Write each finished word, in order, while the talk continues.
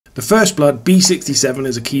The FirstBlood B67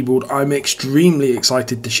 is a keyboard I'm extremely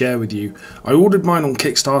excited to share with you. I ordered mine on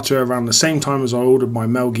Kickstarter around the same time as I ordered my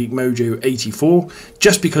Mel Geek Mojo 84,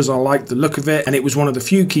 just because I liked the look of it, and it was one of the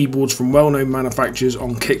few keyboards from well-known manufacturers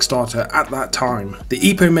on Kickstarter at that time. The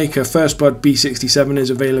Epomaker FirstBlood B67 is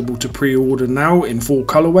available to pre-order now in 4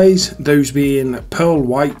 colorways, those being Pearl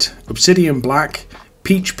White, Obsidian Black,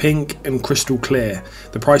 Peach Pink and Crystal Clear.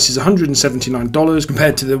 The price is $179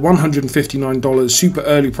 compared to the $159 super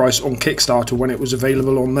early price on Kickstarter when it was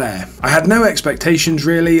available on there. I had no expectations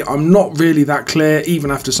really. I'm not really that clear even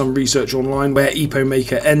after some research online where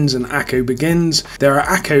Epomaker ends and Acco begins. There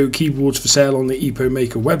are Acco keyboards for sale on the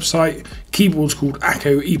Epomaker website, keyboards called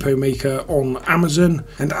Acco Epomaker on Amazon,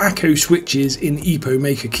 and Acco switches in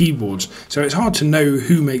Epomaker keyboards, so it's hard to know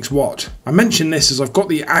who makes what. I mention this as I've got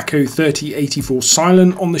the Acco 3084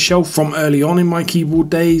 Silent on the shelf from early on in my keyboard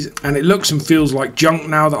days, and it looks and feels like junk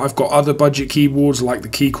now that I've got other budget keyboards like the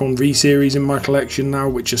Keychron V series in my collection now,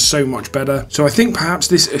 which are so much better. So I think perhaps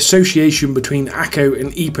this association between Acco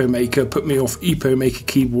and Epomaker put me off Epomaker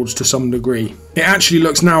keyboards to some degree. It actually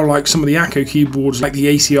looks now like some of the Acco keyboards like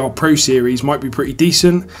the ACR Pro series might be pretty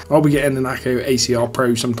decent. I'll be getting an Acco ACR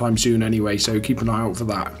Pro sometime soon anyway, so keep an eye out for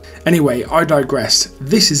that. Anyway, I digress.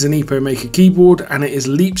 This is an Epomaker keyboard and it is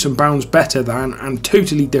leaps and bounds better than and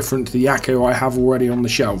totally different to the Acco I have already on the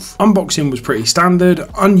shelf. Unboxing was pretty standard.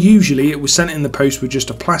 Unusually, it was sent in the post with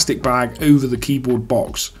just a plastic bag over the keyboard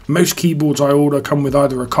box. Most keyboards I order come with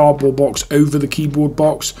either a cardboard box over the keyboard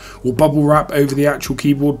box or bubble wrap over the actual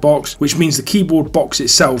keyboard box, which means the keyboard box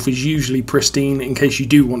itself is usually pristine in case you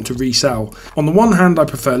do want to resell. On the one hand, I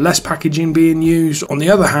prefer less packaging being used. On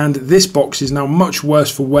the other hand, this box is now much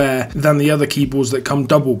worse for wear than the other keyboards that come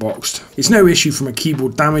double boxed. It's no issue from a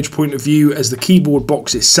keyboard damage point of view, as the keyboard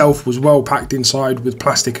box itself was well packed inside with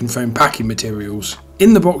plastic and foam packing materials.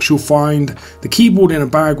 In the box you'll find the keyboard in a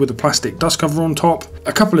bag with a plastic dust cover on top,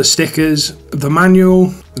 a couple of stickers, the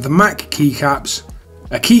manual, the Mac keycaps,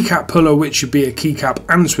 a keycap puller which should be a keycap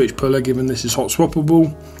and switch puller given this is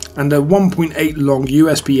Hotswappable, and a 1.8 long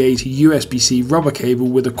USB-A to USB-C rubber cable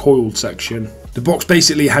with a coiled section. The box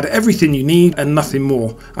basically had everything you need and nothing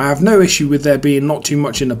more. I have no issue with there being not too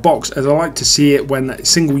much in the box, as I like to see it when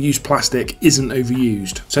single-use plastic isn't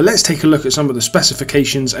overused. So let's take a look at some of the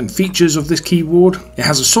specifications and features of this keyboard. It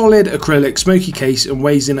has a solid acrylic Smokey case and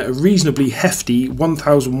weighs in at a reasonably hefty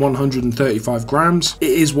 1,135 grams.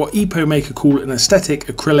 It is what Epomaker call an aesthetic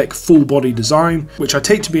acrylic full body design, which I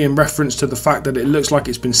take to be in reference to the fact that it looks like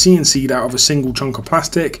it's been CNC'd out of a single chunk of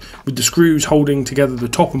plastic, with the screws holding together the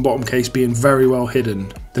top and bottom case being very well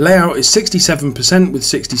hidden. The layout is 67% with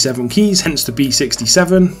 67 keys, hence the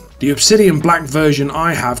B67. The Obsidian Black version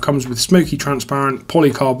I have comes with Smokey transparent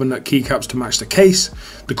polycarbonate keycaps to match the case.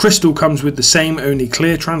 The Crystal comes with the same, only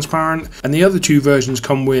clear transparent, and the other 2 versions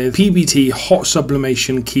come with PBT hot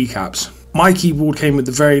sublimation keycaps. My keyboard came with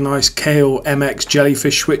the very nice Kale MX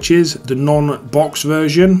Jellyfish switches, the non-box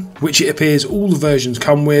version, which it appears all the versions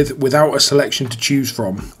come with without a selection to choose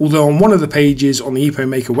from. Although on one of the pages on the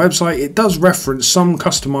Epomaker website it does reference some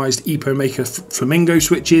customised Epomaker Flamingo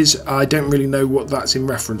switches. I don't really know what that's in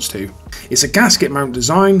reference to. It's a gasket mount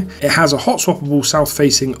design. It has a Hotswappable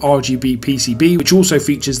south-facing RGB PCB, which also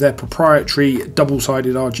features their proprietary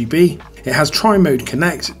double-sided RGB. It has tri-mode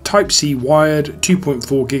connect, Type-C wired,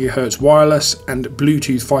 2.4 GHz wireless, and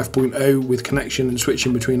Bluetooth 5.0 with connection and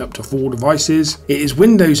switching between up to 4 devices. It is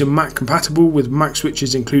Windows and Mac compatible with Mac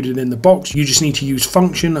switches included in the box. You just need to use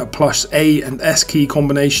function plus A and S key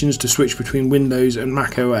combinations to switch between Windows and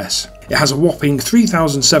Mac OS. It has a whopping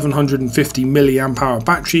 3,750 mAh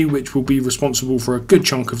battery, which will be responsible for a good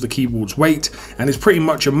chunk of the keyboard's weight, and is pretty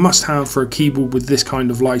much a must-have for a keyboard with this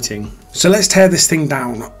kind of lighting. So let's tear this thing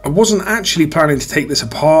down. I wasn't actually planning to take this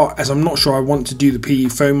apart, as I'm not sure I want to do the PE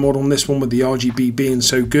foam mod on this one with the RGB being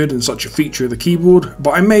so good and such a feature of the keyboard.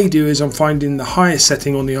 What I may do is I'm finding the highest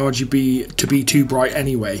setting on the RGB to be too bright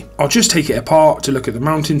anyway. I'll just take it apart to look at the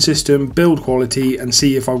mounting system, build quality, and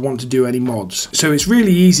see if I want to do any mods. So it's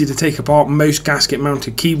really easy to take apart most gasket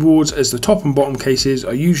mounted keyboards, as the top and bottom cases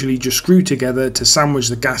are usually just screwed together to sandwich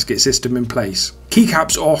the gasket system in place.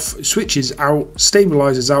 Keycaps off, switches out,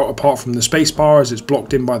 stabilizers out apart from the spacebar as it's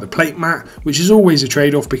blocked in by the plate mat, which is always a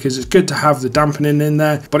trade-off because it's good to have the dampening in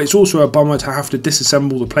there, but it's also a bummer to have to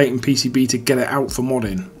disassemble the plate and PCB to get it out for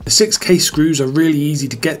modding. The 6 case screws are really easy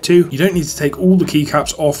to get to. You don't need to take all the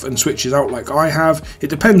keycaps off and switches out like I have. It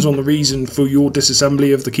depends on the reason for your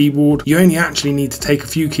disassembly of the keyboard. You only actually need to take a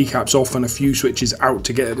few keycaps off and a few switches out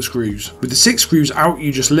to get at the screws. With the 6 screws out,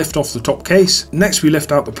 you just lift off the top case. Next we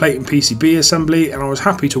lift out the plate and PCB assembly. plate, and I was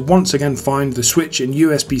happy to once again find the switch and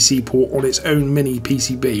USB-C port on its own mini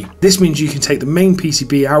PCB. This means you can take the main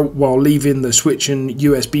PCB out while leaving the switch and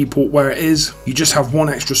USB port where it is. You just have one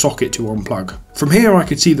extra socket to unplug. From here I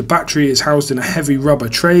could see the battery is housed in a heavy rubber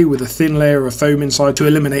tray with a thin layer of foam inside to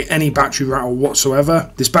eliminate any battery rattle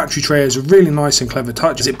whatsoever. This battery tray is a really nice and clever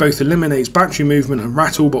touch as it both eliminates battery movement and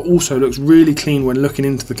rattle, but also looks really clean when looking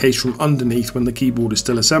into the case from underneath when the keyboard is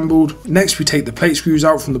still assembled. Next we take the plate screws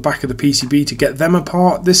out from the back of the PCB to get them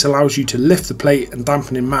apart. This allows you to lift the plate and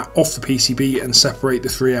dampening mat off the PCB and separate the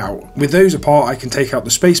three out. With those apart I can take out the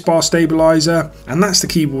spacebar stabilizer, and that's the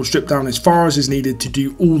keyboard stripped down as far as is needed to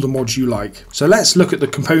do all the mods you like. So let's look at the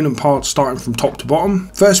component parts starting from top to bottom.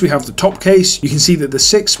 First we have the top case. You can see that the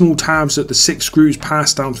 6 small tabs that the 6 screws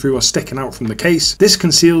pass down through are sticking out from the case. This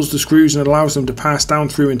conceals the screws and allows them to pass down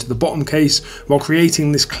through into the bottom case while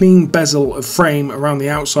creating this clean bezel of frame around the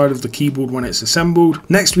outside of the keyboard when it's assembled.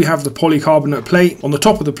 Next we have the polycarbonate plate. On the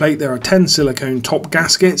top of the plate there are 10 silicone top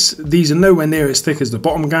gaskets. These are nowhere near as thick as the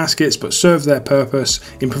bottom gaskets but serve their purpose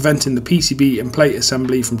in preventing the PCB and plate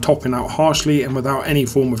assembly from topping out harshly and without any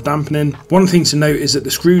form of dampening. One thing to note is that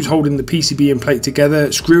the screws holding the PCB and plate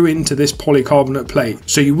together screw into this polycarbonate plate,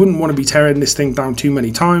 so you wouldn't want to be tearing this thing down too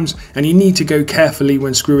many times, and you need to go carefully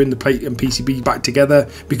when screwing the plate and PCB back together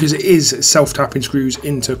because it is self-tapping screws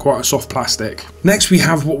into quite a soft plastic. Next we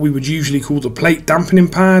have what we would usually call the plate dampening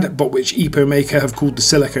pad, but which Epomaker have called the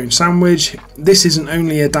silicone sandwich. This isn't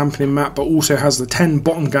only a dampening mat but also has the 10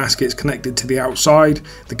 bottom gaskets connected to the outside.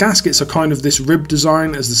 The gaskets are kind of this rib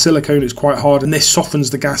design as the silicone is quite hard, and this softens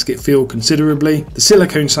the gasket feel considerably. The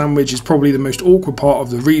silicone sandwich is probably the most awkward part of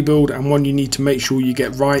the rebuild and one you need to make sure you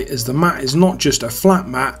get right, as the mat is not just a flat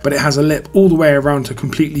mat but it has a lip all the way around to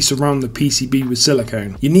completely surround the PCB with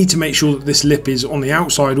silicone. You need to make sure that this lip is on the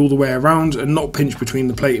outside all the way around and not pinched between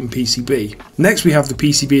the plate and PCB. Next we have the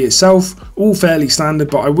PCB itself, all fairly standard,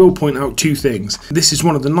 but I will point out 2 things. This is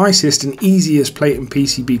one of the nicest and easiest plate and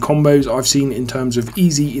PCB combos I've seen in terms of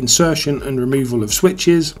easy insertion and removal of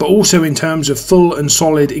switches, but also in terms of full and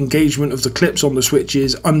solid engagement of the clips on the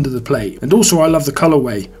switches under the plate. And also I love the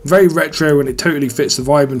colorway, very retro, and it totally fits the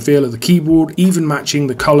vibe and feel of the keyboard, even matching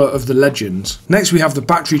the color of the legends. Next we have the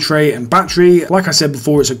battery tray and battery. Like I said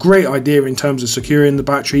before, it's a great idea in terms of securing the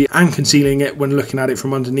battery and concealing it when looking at it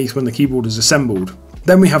from underneath when the keyboard is assembled.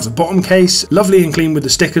 Then we have the bottom case, lovely and clean with the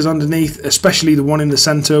stickers underneath, especially the one in the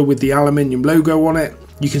center with the aluminium logo on it.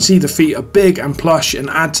 You can see the feet are big and plush and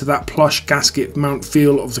add to that plush gasket mount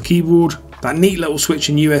feel of the keyboard. That neat little switch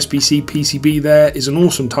and USB-C PCB there is an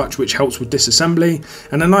awesome touch which helps with disassembly,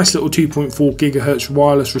 and a nice little 2.4 GHz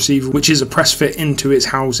wireless receiver which is a press fit into its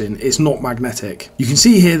housing. It's not magnetic. You can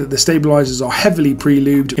see here that the stabilizers are heavily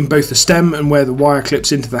pre-lubed in both the stem and where the wire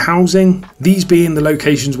clips into the housing, these being the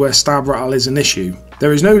locations where stab rattle is an issue.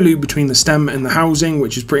 There is no lube between the stem and the housing,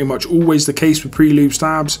 which is pretty much always the case with pre-lube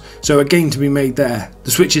stabs, so a gain to be made there. The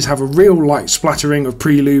switches have a real light splattering of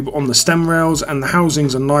pre-lube on the stem rails, and the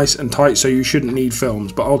housings are nice and tight, so you shouldn't need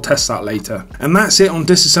films, but I'll test that later. And that's it on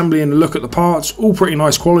disassembly and a look at the parts, all pretty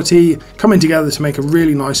nice quality, coming together to make a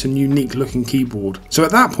really nice and unique looking keyboard. So at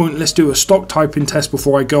that point, let's do a stock typing test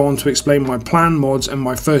before I go on to explain my plan, mods and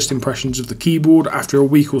my first impressions of the keyboard after a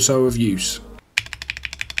week or so of use.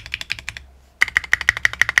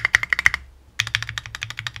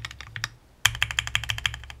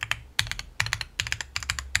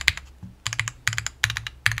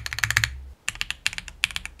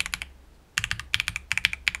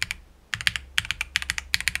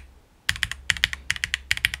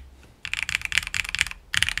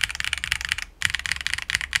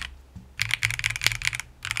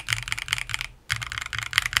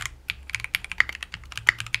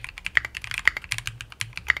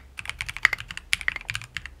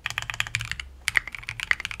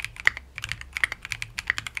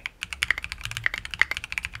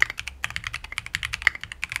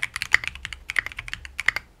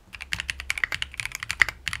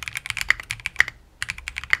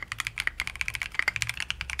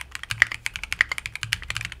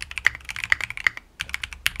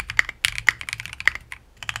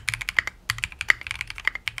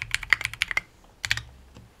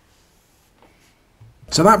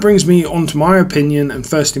 So that brings me on to my opinion and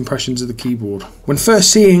first impressions of the keyboard. When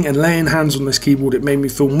first seeing and laying hands on this keyboard, it made me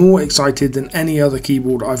feel more excited than any other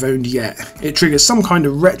keyboard I've owned yet. It triggers some kind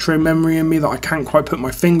of retro memory in me that I can't quite put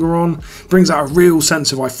my finger on, brings out a real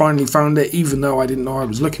sense of I finally found it even though I didn't know I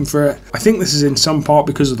was looking for it. I think this is in some part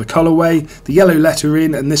because of the colourway, the yellow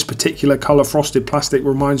lettering, and this particular colour frosted plastic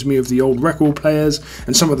reminds me of the old record players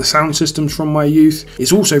and some of the sound systems from my youth.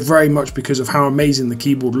 It's also very much because of how amazing the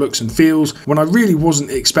keyboard looks and feels when I really wasn't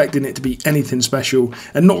wasn't expecting it to be anything special,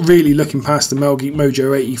 and not really looking past the Melgeek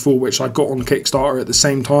Mojo 84, which I got on Kickstarter at the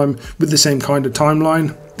same time with the same kind of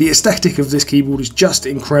timeline. The aesthetic of this keyboard is just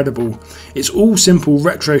incredible. It's all simple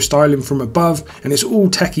retro styling from above, and it's all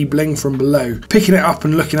techie bling from below. Picking it up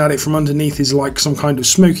and looking at it from underneath is like some kind of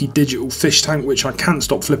Smokey digital fish tank, which I can't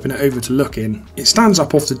stop flipping it over to look in. It stands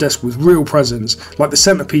up off the desk with real presence. Like the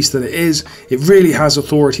centerpiece that it is, it really has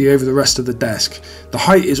authority over the rest of the desk. The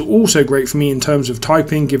height is also great for me in terms of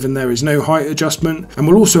typing, given there is no height adjustment, and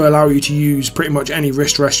will also allow you to use pretty much any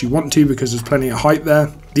wrist rest you want to because there's plenty of height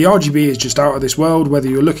there. The RGB is just out of this world, whether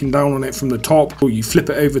you're looking down on it from the top or you flip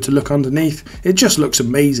it over to look underneath, it just looks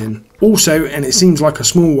amazing. Also, and it seems like a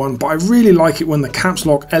small one, but I really like it when the caps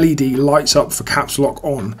lock LED lights up for caps lock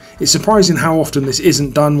on. It's surprising how often this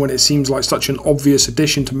isn't done when it seems like such an obvious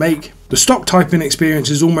addition to make. The stock typing experience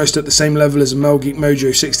is almost at the same level as a Melgeek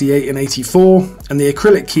Mojo 68 and 84, and the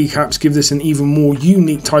acrylic keycaps give this an even more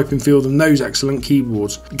unique typing feel than those excellent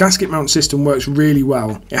keyboards. The gasket mount system works really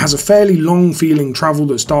well. It has a fairly long feeling travel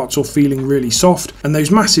that starts off feeling really soft, and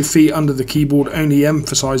those massive feet under the keyboard only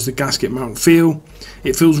emphasise the gasket mount feel.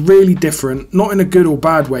 It feels really different, not in a good or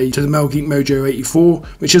bad way, to the Melgeek Mojo 84,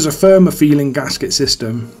 which is a firmer feeling gasket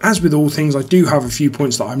system. As with all things, I do have a few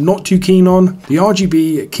points that I'm not too keen on. The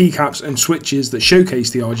RGB, keycaps and switches that showcase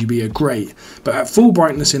the RGB are great, but at full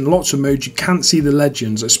brightness in lots of modes you can't see the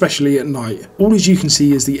legends, especially at night. All as you can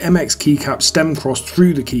see is the MX keycap stem crossed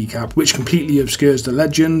through the keycap, which completely obscures the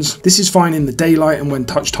legends. This is fine in the daylight and when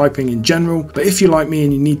touch typing in general, but if you're like me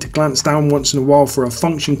and you need to glance down once in a while for a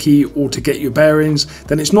function key or to get your bearings,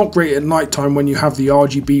 then it's not great at night time when you have the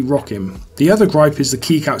RGB rocking. The other gripe is the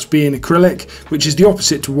keycaps being acrylic, which is the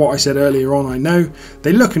opposite to what I said earlier on. I know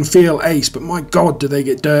they look and feel ace, but my god do they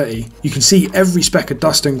get dirty. You can see every speck of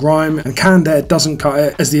dust and grime, and Canned Air doesn't cut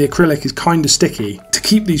it as the acrylic is kind of sticky. To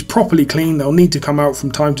keep these properly clean, they'll need to come out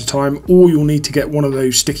from time to time, or you'll need to get one of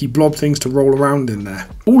those sticky blob things to roll around in there.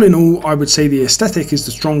 All in all, I would say the aesthetic is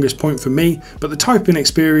the strongest point for me, but the typing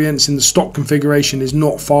experience in the stock configuration is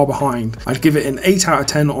not far behind. I'd give it an 8 out of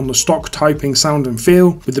 10 on the stock typing sound and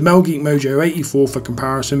feel, with the Melgeek Mojo 84 for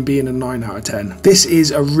comparison being a 9 out of 10. This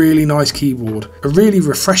is a really nice keyboard, a really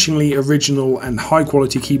refreshingly original and high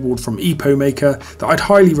quality keyboard from Epomaker that I'd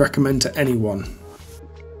highly recommend to anyone.